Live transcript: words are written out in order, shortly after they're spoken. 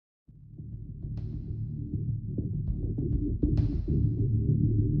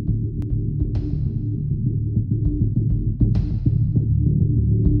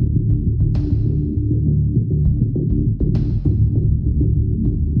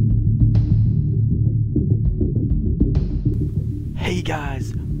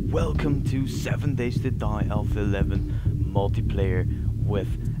guys, welcome to 7 Days to Die Alpha 11 multiplayer with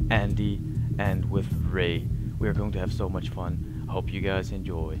Andy and with Rae. We are going to have so much fun. I hope you guys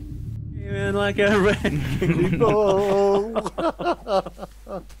enjoy. Even like a wrecking ball.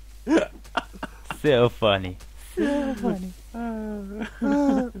 So funny. So funny.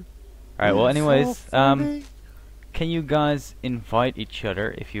 Alright, well anyways, can you guys invite each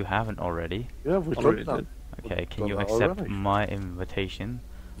other if you haven't already? Yeah, we've Already done did. that. Okay, can you Done that accept already. my invitation?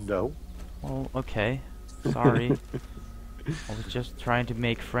 No. Well, okay. Sorry. I was just trying to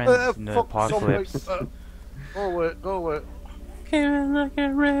make friends in the Fuck apocalypse. somebody. Go away, go away. Even like a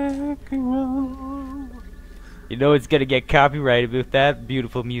wrecking ball. You know it's gonna get copyrighted with that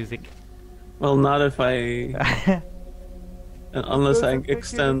beautiful music. Well, not if I... unless I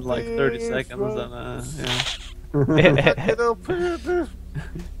extend like 30 seconds, then yeah. Get up here.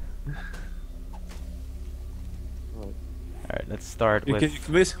 Alright, let's start You with...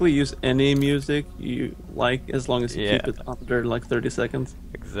 can basically use any music you like as long as you Yeah. keep it under like 30 seconds.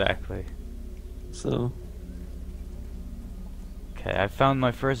 Exactly. So, Okay, I found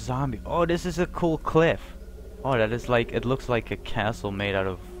my first zombie. Oh, this is a cool cliff. Oh, that is like... It looks like a castle made out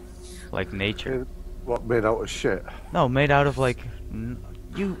of... like nature. What, made out of shit? No, made out of like...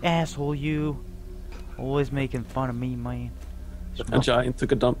 You asshole, you. Always making fun of me, man. a giant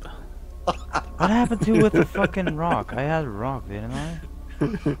took a dump. What happened to with the fucking rock? I had a rock, didn't I?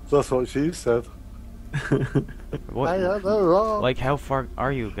 That's what she said. What? I had a rock. Like, how far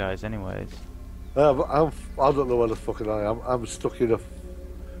are you guys, anyways? I don't know where the fucking I am. I'm stuck in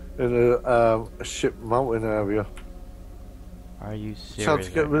a ship mountain area. Are you serious? Trying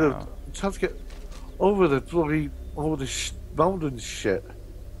to get right rid now? of. Trying to get over the bloody mountain shit.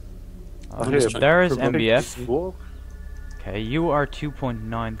 Oh, I hear there is provoke MBF. Smoke. Okay, you are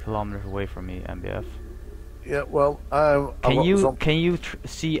 2.9 kilometers away from me, MBF. Yeah, well, Can you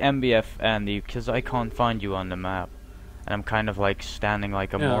see MBF, Andy? Because I can't find you on the map, and I'm kind of like standing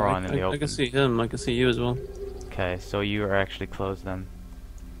like a Yeah, moron in the I open. can see him, I can see you as well. Okay, so you are actually close then.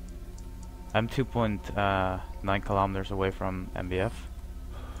 I'm 2.9 kilometers away from MBF.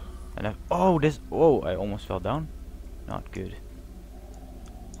 And I almost fell down. Not good.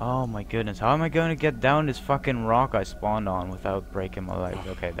 Oh my goodness, how am I going to get down this fucking rock I spawned on without breaking my legs?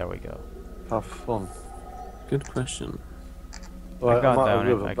 Okay, there we go. Have fun. Good question. Right, got I'm at down a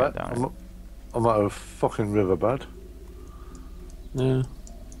it, I riverbed. got down it. I'm at a fucking riverbed. Yeah.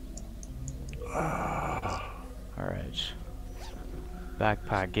 Alright.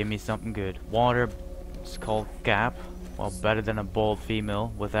 Backpack, give me something good. Water, skull cap. Well, better than a bald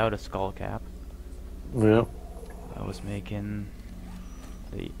female without a skull cap. Yeah. I was making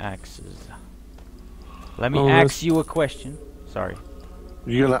the axes. Let me Oh, ask you a question. Sorry.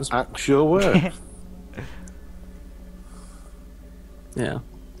 You're gonna axe your way. Yeah.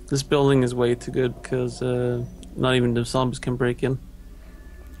 This building is way too good because not even the zombies can break in.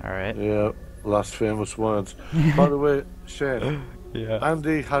 Alright. Yeah. Last famous words. By the way, Shane, Yeah.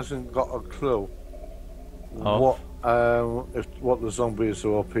 Andy hasn't got a clue Oh. what the zombies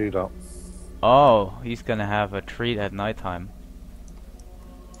are OP'd at. Oh, he's gonna have a treat at nighttime.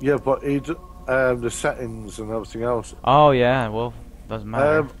 Yeah, but the settings and everything else. Oh yeah, well, doesn't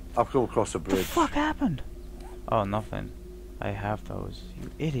matter. I've come across a What the bridge. fuck happened? Oh, nothing. I have those. You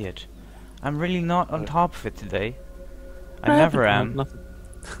idiot. I'm really not on top of it today. I never am. Nothing.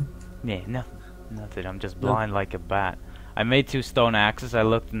 Yeah, nothing. Nothing. I'm just blind like a bat. I made 2 stone axes. I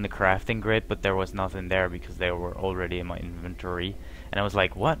looked in the crafting grid, but there was nothing there because they were already in my inventory. And I was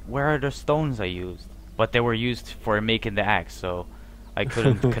like, what? Where are the stones I used? But they were used for making the axe, so I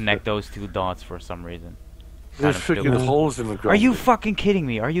couldn't connect those 2 dots for some reason. There's Kind of freaking stupid. holes in the ground. Are you fucking kidding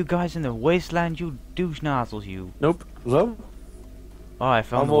me? Are you guys in the wasteland, you douche nozzles, you? Nope. No, Oh, I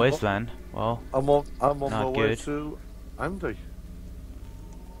found I'm the over- wasteland. Well, I'm on Not my way good. to Andy.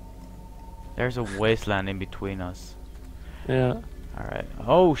 there's a wasteland in between us. Yeah. Alright.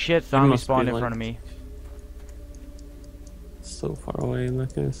 Oh shit, zombie must be spawned in like- front of me. So far away in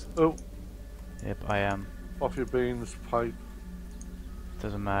that case. Oh, Yep, I am. off your beans, pipe.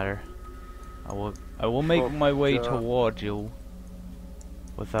 Doesn't matter. I will make my way yeah. towards you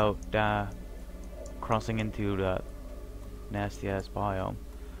without crossing into that nasty ass biome.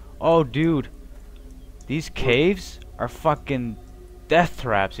 Oh dude, these caves are fucking death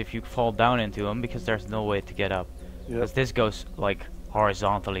traps if you fall down into them because there's no way to get up. Yeah. Because this goes like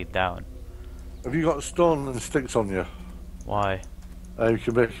horizontally down. Have you got stone and sticks on you? Why? You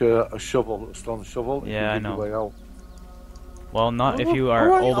can make a shovel, a stone shovel. You Yeah, can I dig your way out. Well, not if you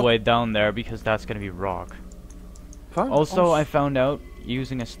are all the way down there because that's gonna be rock. Fine. Also, I found out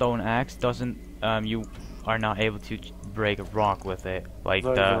using a stone axe doesn't you are not able to break a rock with it, like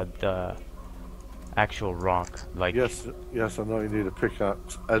No, the actual rock. Like Yes, yes, I know you need a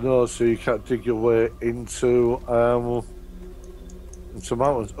pickaxe. And also you can't dig your way into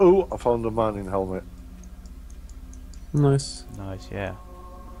mountains. Oh, I found a mining helmet. Nice. nice, yeah.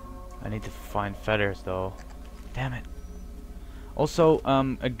 I need to find feathers though. Damn it. Also,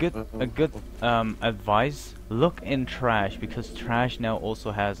 a good advice: look in trash, because trash now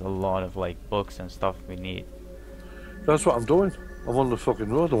also has a lot of like books and stuff we need. That's what I'm doing. I'm on the fucking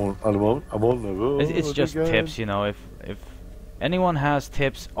road at the moment. I'm on the road. It's just again. tips, you know. If anyone has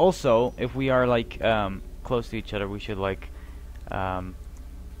tips, also if we are like close to each other, we should like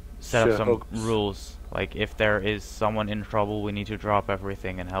set up Share some hooks. rules. Like if there is someone in trouble, we need to drop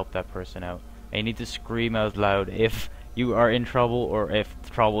everything and help that person out. And you need to scream out loud if you are in trouble or if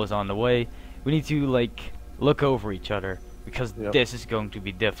trouble is on the way. We need to like look over each other, because Yep. this is going to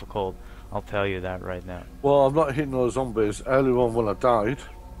be difficult. I'll tell you that right now. Well, I'm not hitting those zombies. Earlier on when I died,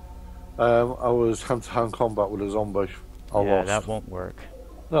 I was hand-to-hand combat with a zombie. I Yeah, lost. that won't work.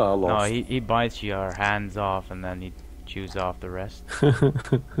 No, I No, lost. he bites your hands off and then he chews off the rest.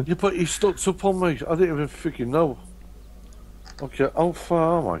 Yeah, but he stuck up on me. I didn't even freaking know. Okay, how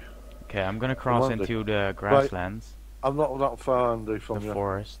far am I? Okay, I'm gonna cross Andy. into the grasslands, I'm not that far, Andy, from the you.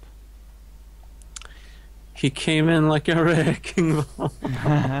 forest. He came in like a wrecking ball.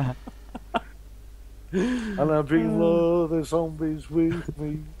 And I've been the zombies with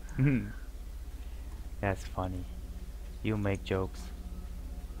me. That's funny. You make jokes.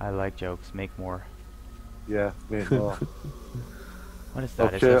 I like jokes. Make more. Yeah, me no. What is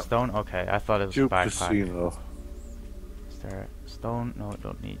that? Is Okay. that stone? Okay, I thought it was a Duke backpack. Casino. Is there stone? No,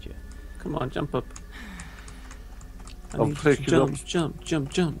 don't need you. Come on, jump up. I I'm need you to picking up-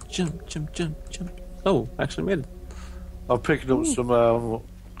 jump. Oh, actually made it. I'm picking up some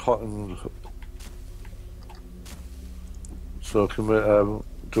cotton so I can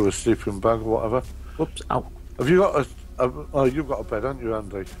do a sleeping bag or whatever. Whoops, ow. Have you got oh, you've got a bed, haven't you,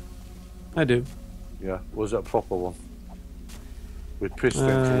 Andy? I do. Yeah. Was it a proper one? With pistons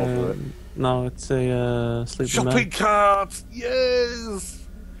all over it. No, it's a sleeping Shopping bag. cart! Yes!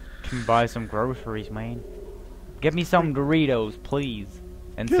 Can buy some groceries, man. Get me some Doritos, please,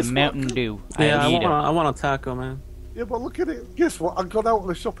 and Guess some what? Mountain Dew. Yeah, need 'em. I want a taco, man. Yeah, but look at it. Guess what? I got out of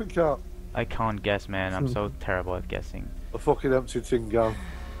the shopping cart. I can't guess, man. I'm so terrible at guessing. A fucking empty tin can.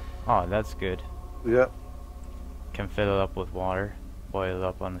 Oh, that's good. Yeah. Can fill it up with water, boil it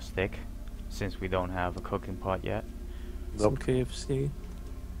up on a stick, since we don't have a cooking pot yet. Some Nope. KFC.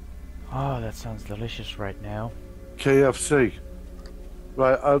 Oh, that sounds delicious right now. KFC.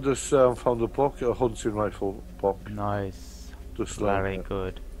 Right, I just found a book, a hunting rifle book. Nice. Just Very like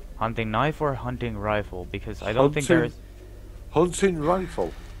good. Hunting knife or hunting rifle? Because I don't think there is. Hunting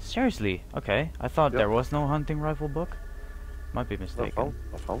rifle. Seriously? Okay. I thought Yep. there was no hunting rifle book. Might be I mistaken.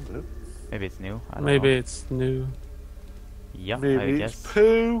 found it. Maybe it's new. I don't Maybe know. it's new. Yeah, I Maybe guess. it's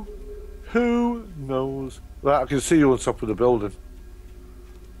poo. Who knows? Right, I can see you on top of the building.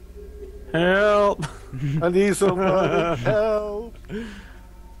 Help! I need somebody help.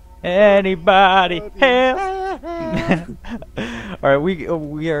 Anybody help! Alright,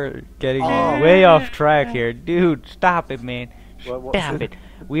 we are getting Oh. way off track here. Dude, stop it, man. What's Stop it.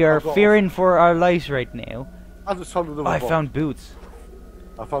 We are I've got- fearing for our lives right now. I just found another Oh, I book. found boots.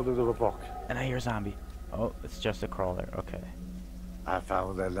 I found another book. And I hear a zombie. Oh, it's just a crawler. Okay. I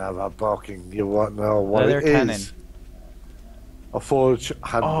found another book, and you won't know what Leather it is. cannon. A forge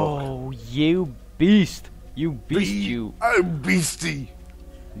handbook. Oh, you beast. You beast, you. Oh, beastie.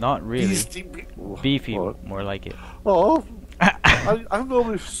 Not really. Beastie. Beefy, What? more like it. Oh, I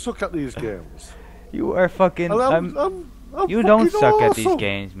normally suck at these games. You are fucking. And I'm You don't fucking suck at these awesome.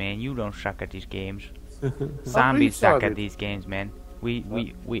 games, man. You don't suck at these games. Zombies suck at retarded. these games, man.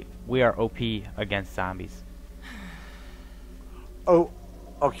 We are OP against zombies. Oh,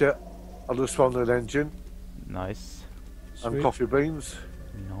 okay. I just found an engine Nice. and Sweet. coffee beans.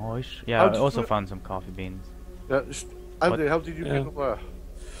 Nice. Yeah, How I did also you- found some coffee beans. Yeah, Andy, how did you Yeah. get up there?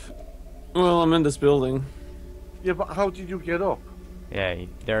 Well, I'm in this building. Yeah, but how did you get up? Yeah,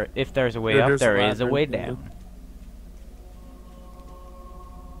 if there's a way Yeah, up, there's a there is a ladder, way yeah. down.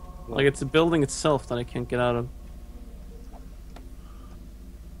 Like, it's a building itself that I can't get out of.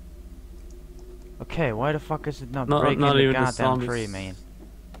 Okay, why the fuck is it not Not- breaking not the even the goddamn zombies. tree, man?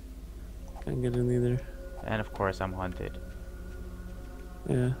 Can't get in either. And of course I'm hunted.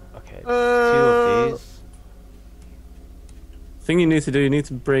 Yeah. Okay, two Uh, of these. Thing you need to do, you need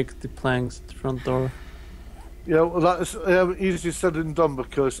to break the planks at the front door. Yeah, well, that's easier said than done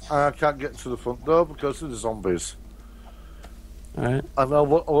because I can't get to the front door because of the zombies. Alright. And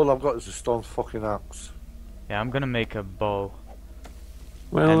all I've got is a stone fucking axe. Yeah, I'm gonna make a bow.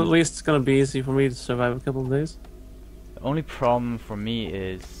 Well, And- at least it's gonna be easy for me to survive a couple of days. The only problem for me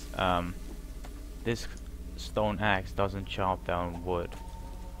is this stone axe doesn't chop down wood.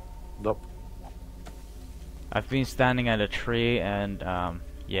 Nope. I've been standing at a tree and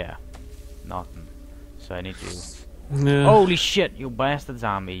yeah, nothing. So I need to. Yeah. Holy shit! You bastard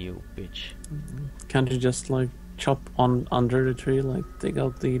zombie! You bitch! Can't you just like chop on under the tree, like dig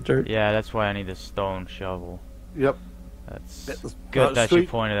out the dirt? Yeah, that's why I need a stone shovel. Yep. That's That's good that you sweet.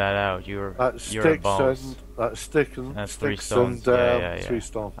 pointed that out. You're a Sticks boss. and stick and That's 3 sticks stones. and Yeah. 3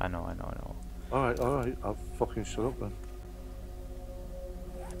 stone. I know. Alright, I'll fucking shut up then.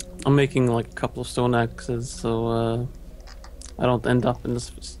 I'm making like a couple of stone axes, so I don't end up in the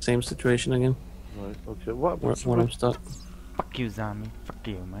same situation again Right, okay. What when happens I'm stuck. Fuck you, zombie. Fuck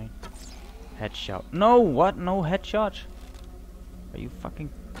you, man. Headshot. No, what? No headshot? Are you fucking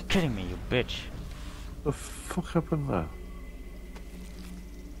kidding me, you bitch? the fuck happened there?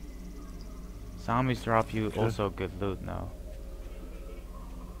 Zombies drop you Okay. also good loot now.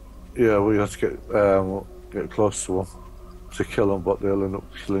 Yeah, we have to get close to them to kill them, but they'll end up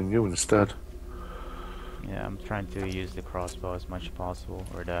killing you instead. Yeah, I'm trying to use the crossbow as much as possible,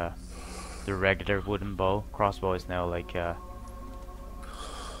 or the regular wooden bow. Crossbow is now like a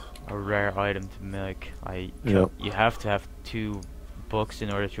rare item to make. You have to have 2 books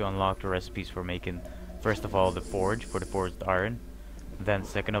in order to unlock the recipes for making, first of all, the forge for the forged iron. Then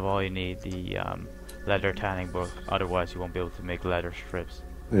second of all, you need the leather tanning book. Otherwise, you won't be able to make leather strips.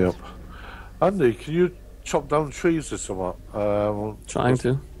 Yep. Andy, can you chop down trees or something? Trying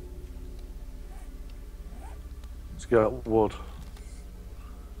to. Let's get wood.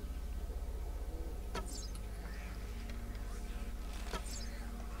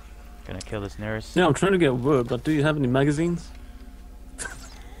 Gonna kill this nurse. Yeah, I'm trying to get wood, but do you have any magazines?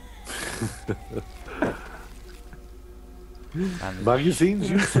 And Magazines,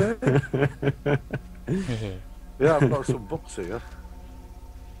 you say? Yeah, I've got some books here.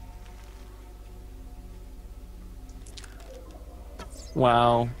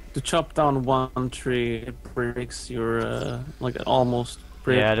 Wow. To chop down one tree, it breaks your, like it almost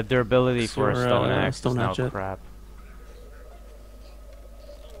breaks. yeah, the durability for a your, stone axe stone is now hatchet. crap.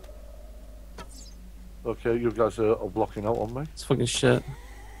 Okay, you guys are blocking out on me. It's fucking shit.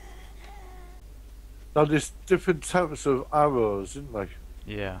 Now, there's different types of arrows, isn't there?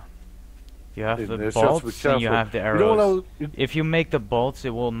 Yeah. You have In the there, so you have to be bolts and you careful. have the You arrows. know what If you make the bolts, it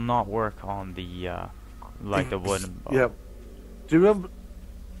will not work on the like the wooden bow. Yeah. Do you remember?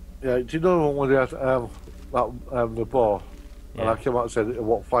 Yeah. Do you know when they had the bow, and Yeah. I came out and said it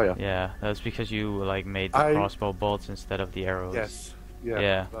won't fire? Yeah, that's because you like made the crossbow bolts instead of the arrows. Yes. Yeah.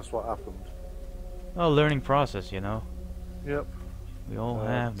 Yeah. That's what happened. Oh, learning process, you know. Yep. We all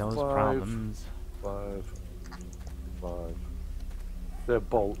have those 5, problems. 5. They're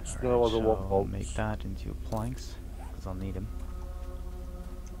bolts. Alright, No other one so bolts. make that into planks, because I'll need them.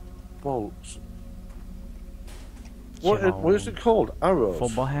 Bolts. What is it called? Arrows.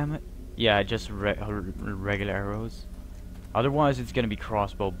 Football helmet? Yeah, just regular arrows. Otherwise, it's gonna be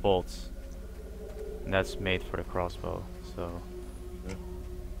crossbow bolts. And that's made for the crossbow, so. Yeah.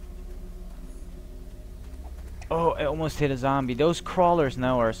 Oh, I almost hit a zombie. Those crawlers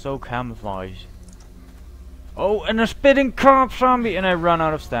now are so camouflaged. Oh, and a spitting cop zombie, and I run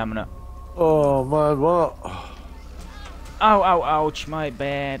out of stamina. Oh man, what? Ow, ow, ouch, my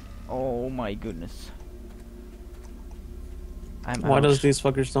bad. Oh my goodness. Why out. does these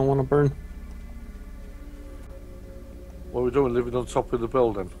fuckers don't want to burn? What are we doing? Living on top of the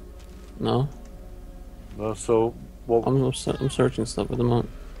building? No, No. So what? I'm searching stuff at the moment.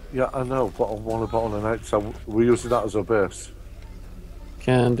 Yeah, I know, but I want to on the next. So we're using that as a base.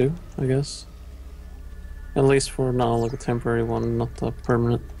 Can do, I guess. At least for now, like a temporary one, not a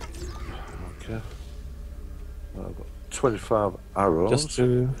permanent. Okay. I've got 25 arrows.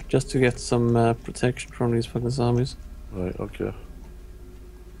 Just to get some protection from these fucking zombies. Right. Okay.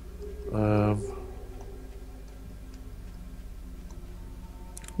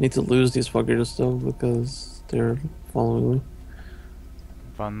 Need to lose these fuckers though because they're following me.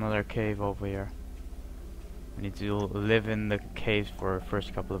 Found another cave over here. We need to live in the caves for the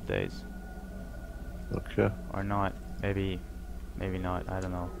first couple of days. Okay. Or not. Maybe not. I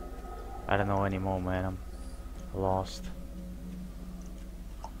don't know. I don't know anymore, man. I'm lost.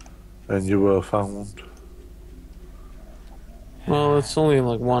 And you were found. Well, it's only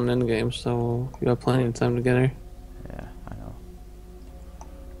like one in game, so you have plenty of time to get here. Yeah, I know.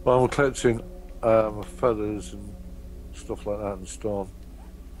 Well, I'm collecting feathers and stuff like that and stone.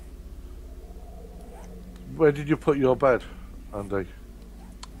 Where did you put your bed, Andy?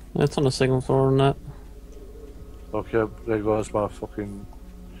 It's on the second floor on that. Okay, there goes my fucking.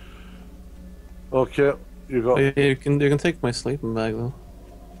 Okay, you got. Oh, yeah, you can take my sleeping bag though.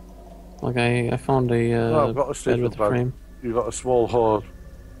 Like I found a No, I've got a bed sleeping with a bag. frame. You got a small horde.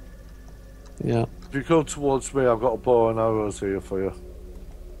 Yeah. If you come towards me, I've got a bow and arrows here for you.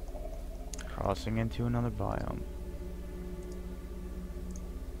 Crossing into another biome.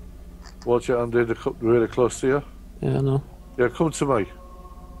 Watch it, Andy. They're really close to you. Yeah, no. Yeah, come to me.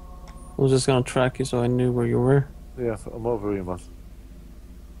 I was just gonna track you so I knew where you were. Yeah, I'm over here, man.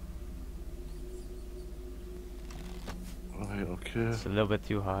 Right, okay. It's a little bit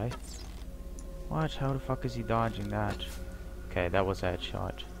too high. Watch, how the fuck is he dodging that? Okay, that was a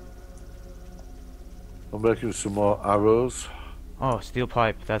headshot. I'm making some more arrows. Oh, steel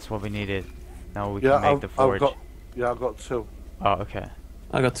pipe, that's what we needed. Now we Yeah, can make the forge. I've got 2. Oh, okay.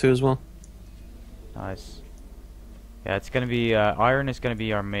 I got 2 as well. Nice. Yeah, it's gonna be, iron is gonna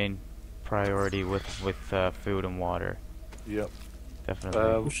be our main priority with food and water. Yep. Definitely.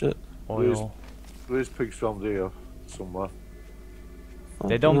 Oh shit. Oil. There's pigs around here somewhere.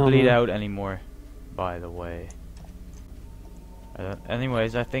 They don't bleed out anymore, by the way.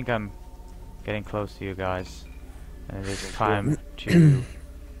 Anyways, I think I'm getting close to you guys. And it is time to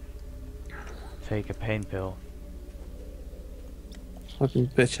take a pain pill. Fucking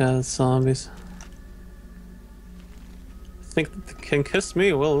bitch ass zombies. Think that they can kiss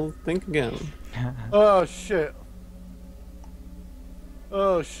me? Well, think again. Oh shit!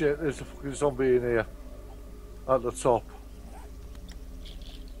 Oh shit! There's a fucking zombie in here. At the top.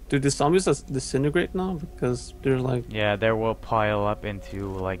 Do the zombies just disintegrate now? Because they're like... Yeah, they will pile up into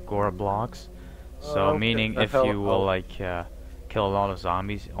like gore blocks. So Okay, meaning the if hell- you will like kill a lot of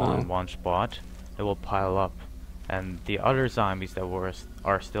zombies on Oh. one spot, they will pile up, and the other zombies that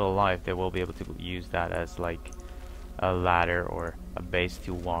are still alive, they will be able to use that as like a ladder or a base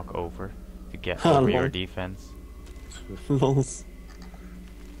to walk over to get over your Lol. defense. Lols.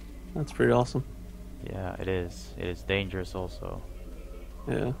 That's pretty awesome. Yeah, it is. It is dangerous also.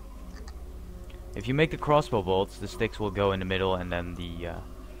 Yeah. If you make the crossbow bolts, the sticks will go in the middle, and then the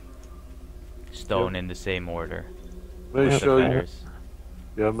stone in the same order. Make with the sure you, feathers.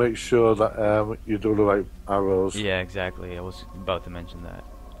 yeah, make sure that you do the right arrows. Yeah, exactly. I was about to mention that.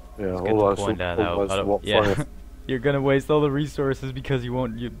 Yeah, It's good to otherwise point that otherwise out. they won't Yeah, fire. you're gonna waste all the resources because you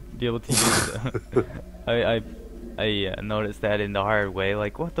won't be able to use them. I noticed that in the hard way.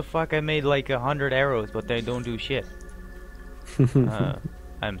 Like, what the fuck? I made like 100 arrows, but they don't do shit.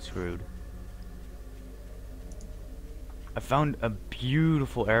 I'm screwed. I found a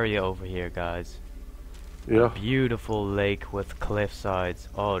beautiful area over here, guys. Yeah. Beautiful lake with cliff sides.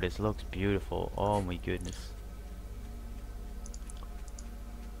 Oh, this looks beautiful. Oh my goodness.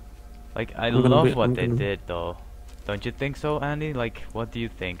 Like, I love what they did, though. Don't you think so, Andy? Like, what do you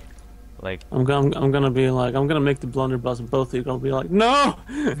think? Like, I'm gonna be like, I'm gonna make the blunderbuss and both of you gonna be like, no!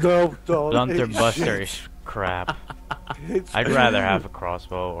 No, don't. Blunderbuster is crap. It's- I'd rather have a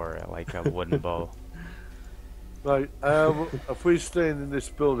crossbow or like a wooden bow. Right, if we stay in this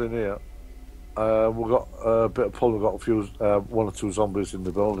building here, we've got a bit of problem. We've got a few, 1 or 2 zombies in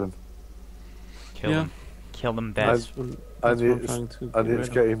the building, Kill Yeah. them. Kill them dead. That's what I'm trying to and get it's rid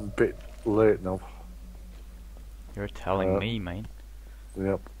of. getting a bit late now. You're telling me, man.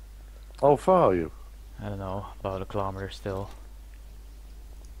 Yep. How far are you? I don't know, about a kilometer still.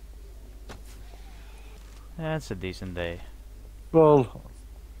 That's a decent day. Well,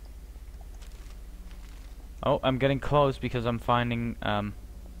 Oh, I'm getting close because I'm finding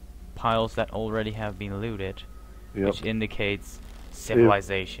piles that already have been looted, yep. which indicates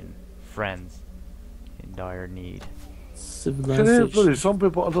civilization, friends in dire need. Can you hear bloody Civilization. zombie,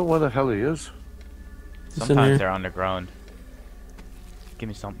 but I don't know where the hell he is. It's in Sometimes here. they're underground. Give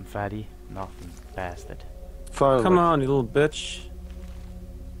me something, fatty. Nothing, bastard. Finally, Come on, you little bitch.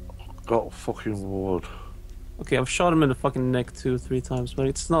 got fucking wood. Okay, I've shot him in the fucking neck 2 or 3 times, but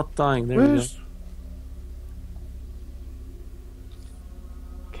it's not dying. There we go. Where's...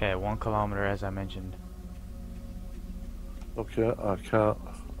 Okay, 1 kilometer as I mentioned. Okay, I can't.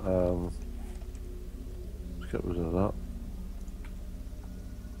 Let's get rid of that.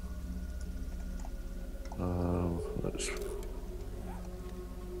 Let's.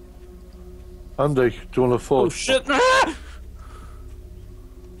 Andy, do you want to fall? Oh shit! Ah!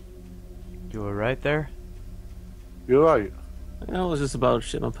 You were right there? You're right. I was just about to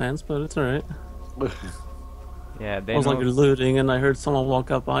shit my pants, but it's alright. Yeah, they I was know. like looting and I heard someone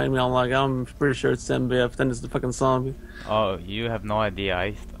walk up behind me. I'm like, I'm pretty sure it's MBF. Then it's the fucking zombie. Oh, you have no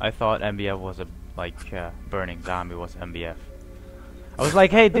idea. I thought MBF was a burning zombie was MBF. I was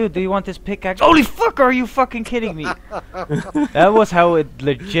like, hey dude, do you want this pickaxe? Holy fuck, are you fucking kidding me? That was how it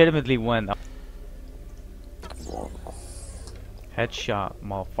legitimately went. Headshot,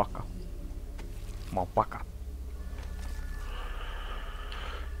 motherfucker. Motherfucker.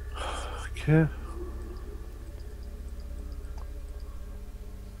 Okay.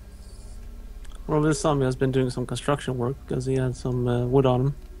 Well, this zombie has been doing some construction work because he had some wood on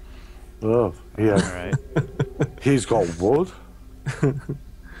him. Oh, yeah. Alright. He's got wood.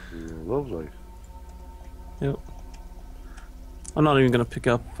 Lovely. Yep. I'm not even gonna pick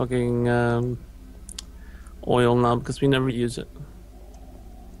up fucking oil now because we never use it.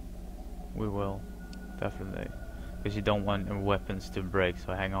 We will. Definitely. Because you don't want your weapons to break,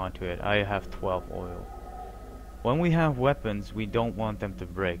 so hang on to it. I have 12 oil. When we have weapons, we don't want them to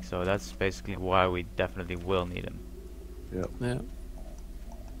break, so that's basically why we definitely will need them. Yeah. Yeah.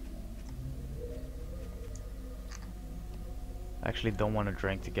 I actually don't want to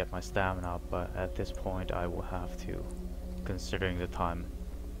drink to get my stamina up, but at this point I will have to, considering the time.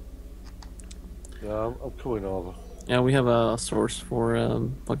 Yeah, I'm coming over. Yeah, we have a source for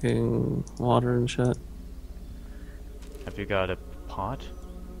fucking water and shit. Have you got a pot?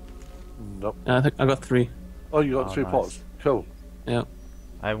 Nope. I think I got 3. Oh, you got Oh, 3 nice. pots. Cool. Yeah.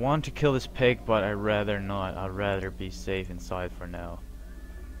 I want to kill this pig, but I'd rather not. I'd rather be safe inside for now.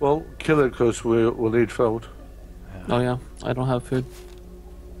 Well, kill it because we'll need food. Oh yeah, I don't have food.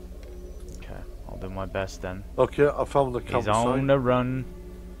 Okay, I'll do my best then. Okay, I found the He's campsite. on the run.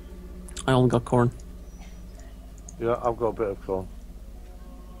 I only got corn. Yeah, I've got a bit of corn.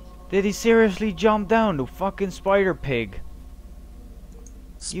 Did he seriously jump down, the fucking spider pig?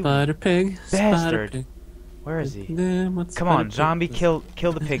 You Spider pig. Spider bastard. pig. Where is he? Come Come on, zombie, kill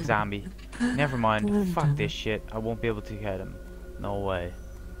the pig, zombie. Never mind. Fuck this shit. I won't be able to get him. No way.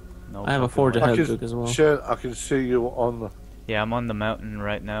 No. I have a fucking forge way. ahead I book as well. Shane, I can see you on the... Yeah, I'm on the mountain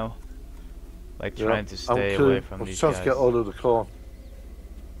right now. Like Yeah, trying to stay I'm away from I'm these trying guys. to get all of the corn.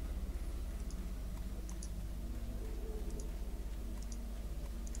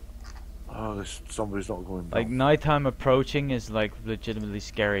 Oh, this zombie's not going down. Like nighttime approaching is like legitimately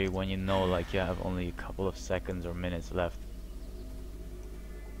scary when you know like you have only a couple of seconds or minutes left.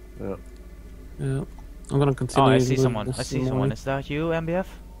 Yeah. Yeah. I'm gonna continue. Oh, I see with someone. this I see in the someone. morning. Is that you, MBF?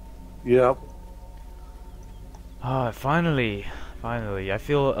 Yeah. Oh, finally. Finally. I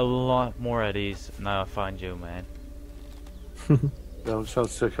feel a lot more at ease now I find you, man. Yeah, I'm trying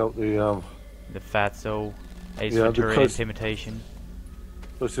to check out the The fatso, Ace Yeah, Ventura because- intimidation.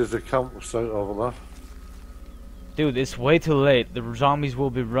 this is the campsite over there. Dude, it's way too late. The zombies will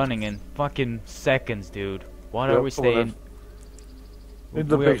be running in fucking seconds, dude. What Yeah, are we come on staying? In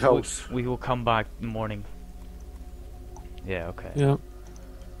the big house. We will come back in the morning. Yeah, okay. Yeah.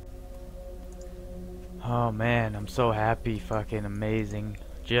 Oh man, I'm so happy, fucking amazing.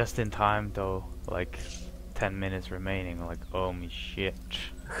 Just in time though, like 10 minutes remaining, like oh me shit.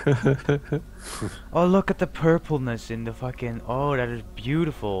 Oh look at the purpleness in the fucking, oh that is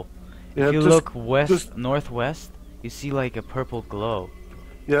beautiful. Yeah, If you just- look west, just- northwest, you see like a purple glow.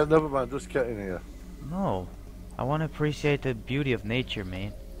 Yeah, never mind, just get in here. No, I want to appreciate the beauty of nature,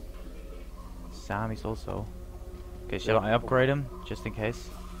 man. Sammy's also. Okay, shall I upgrade him, just in case?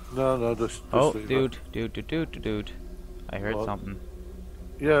 No, just Oh, leave dude, it. dude. I heard What? something.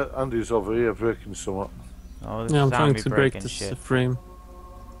 Yeah, Andy's over here breaking something. Oh, this Yeah, I'm trying zombie to break breaking this shit. frame.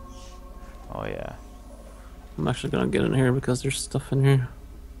 Oh yeah. I'm actually gonna get in here because there's stuff in here.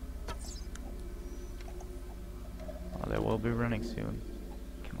 Oh, they will be running soon.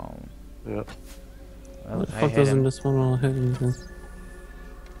 Come on. Yeah. Well, What the I fuck hit doesn't him. this one all hit anything?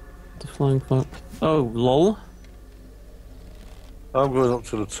 The flying fuck. Oh, lol. I'm going up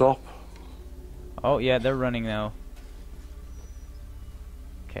to the top. Oh yeah, they're running now.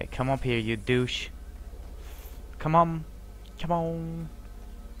 Okay, come up here, you douche. Come on. Come on.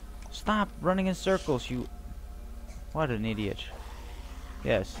 Stop running in circles, you... What an idiot.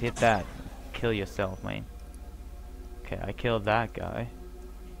 Yes, hit that. Kill yourself, man. Okay, I killed that guy.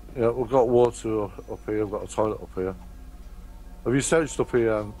 Yeah, we've got water up here, we've got a toilet up here. Have you searched up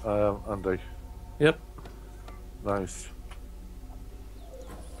here, Andy? Yep. Nice.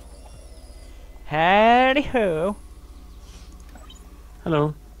 Howdy ho.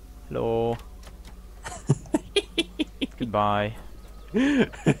 Hello. Hello. Goodbye.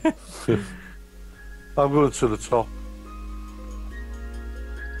 I'm going to the top.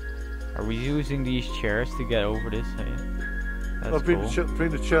 Are we using these chairs to get over this? Hey, that's I've been, cool.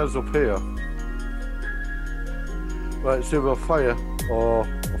 bring the chairs up here. Right, it's either a fire or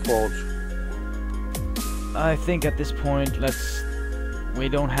a forge. I think at this point, we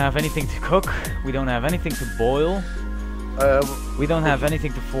don't have anything to cook. We don't have anything to boil. We don't have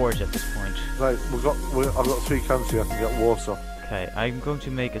anything to forge at this point. Right, I've got 3 cans here, I can get water. Okay, I'm going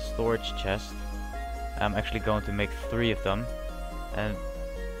to make a storage chest. I'm actually going to make 3 of them. and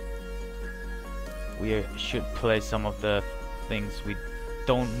we should place some of the things we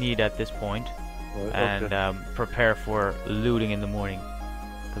don't need at this point, Right, and okay. prepare for looting in the morning,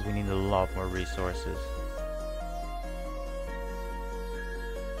 because we need a lot more resources.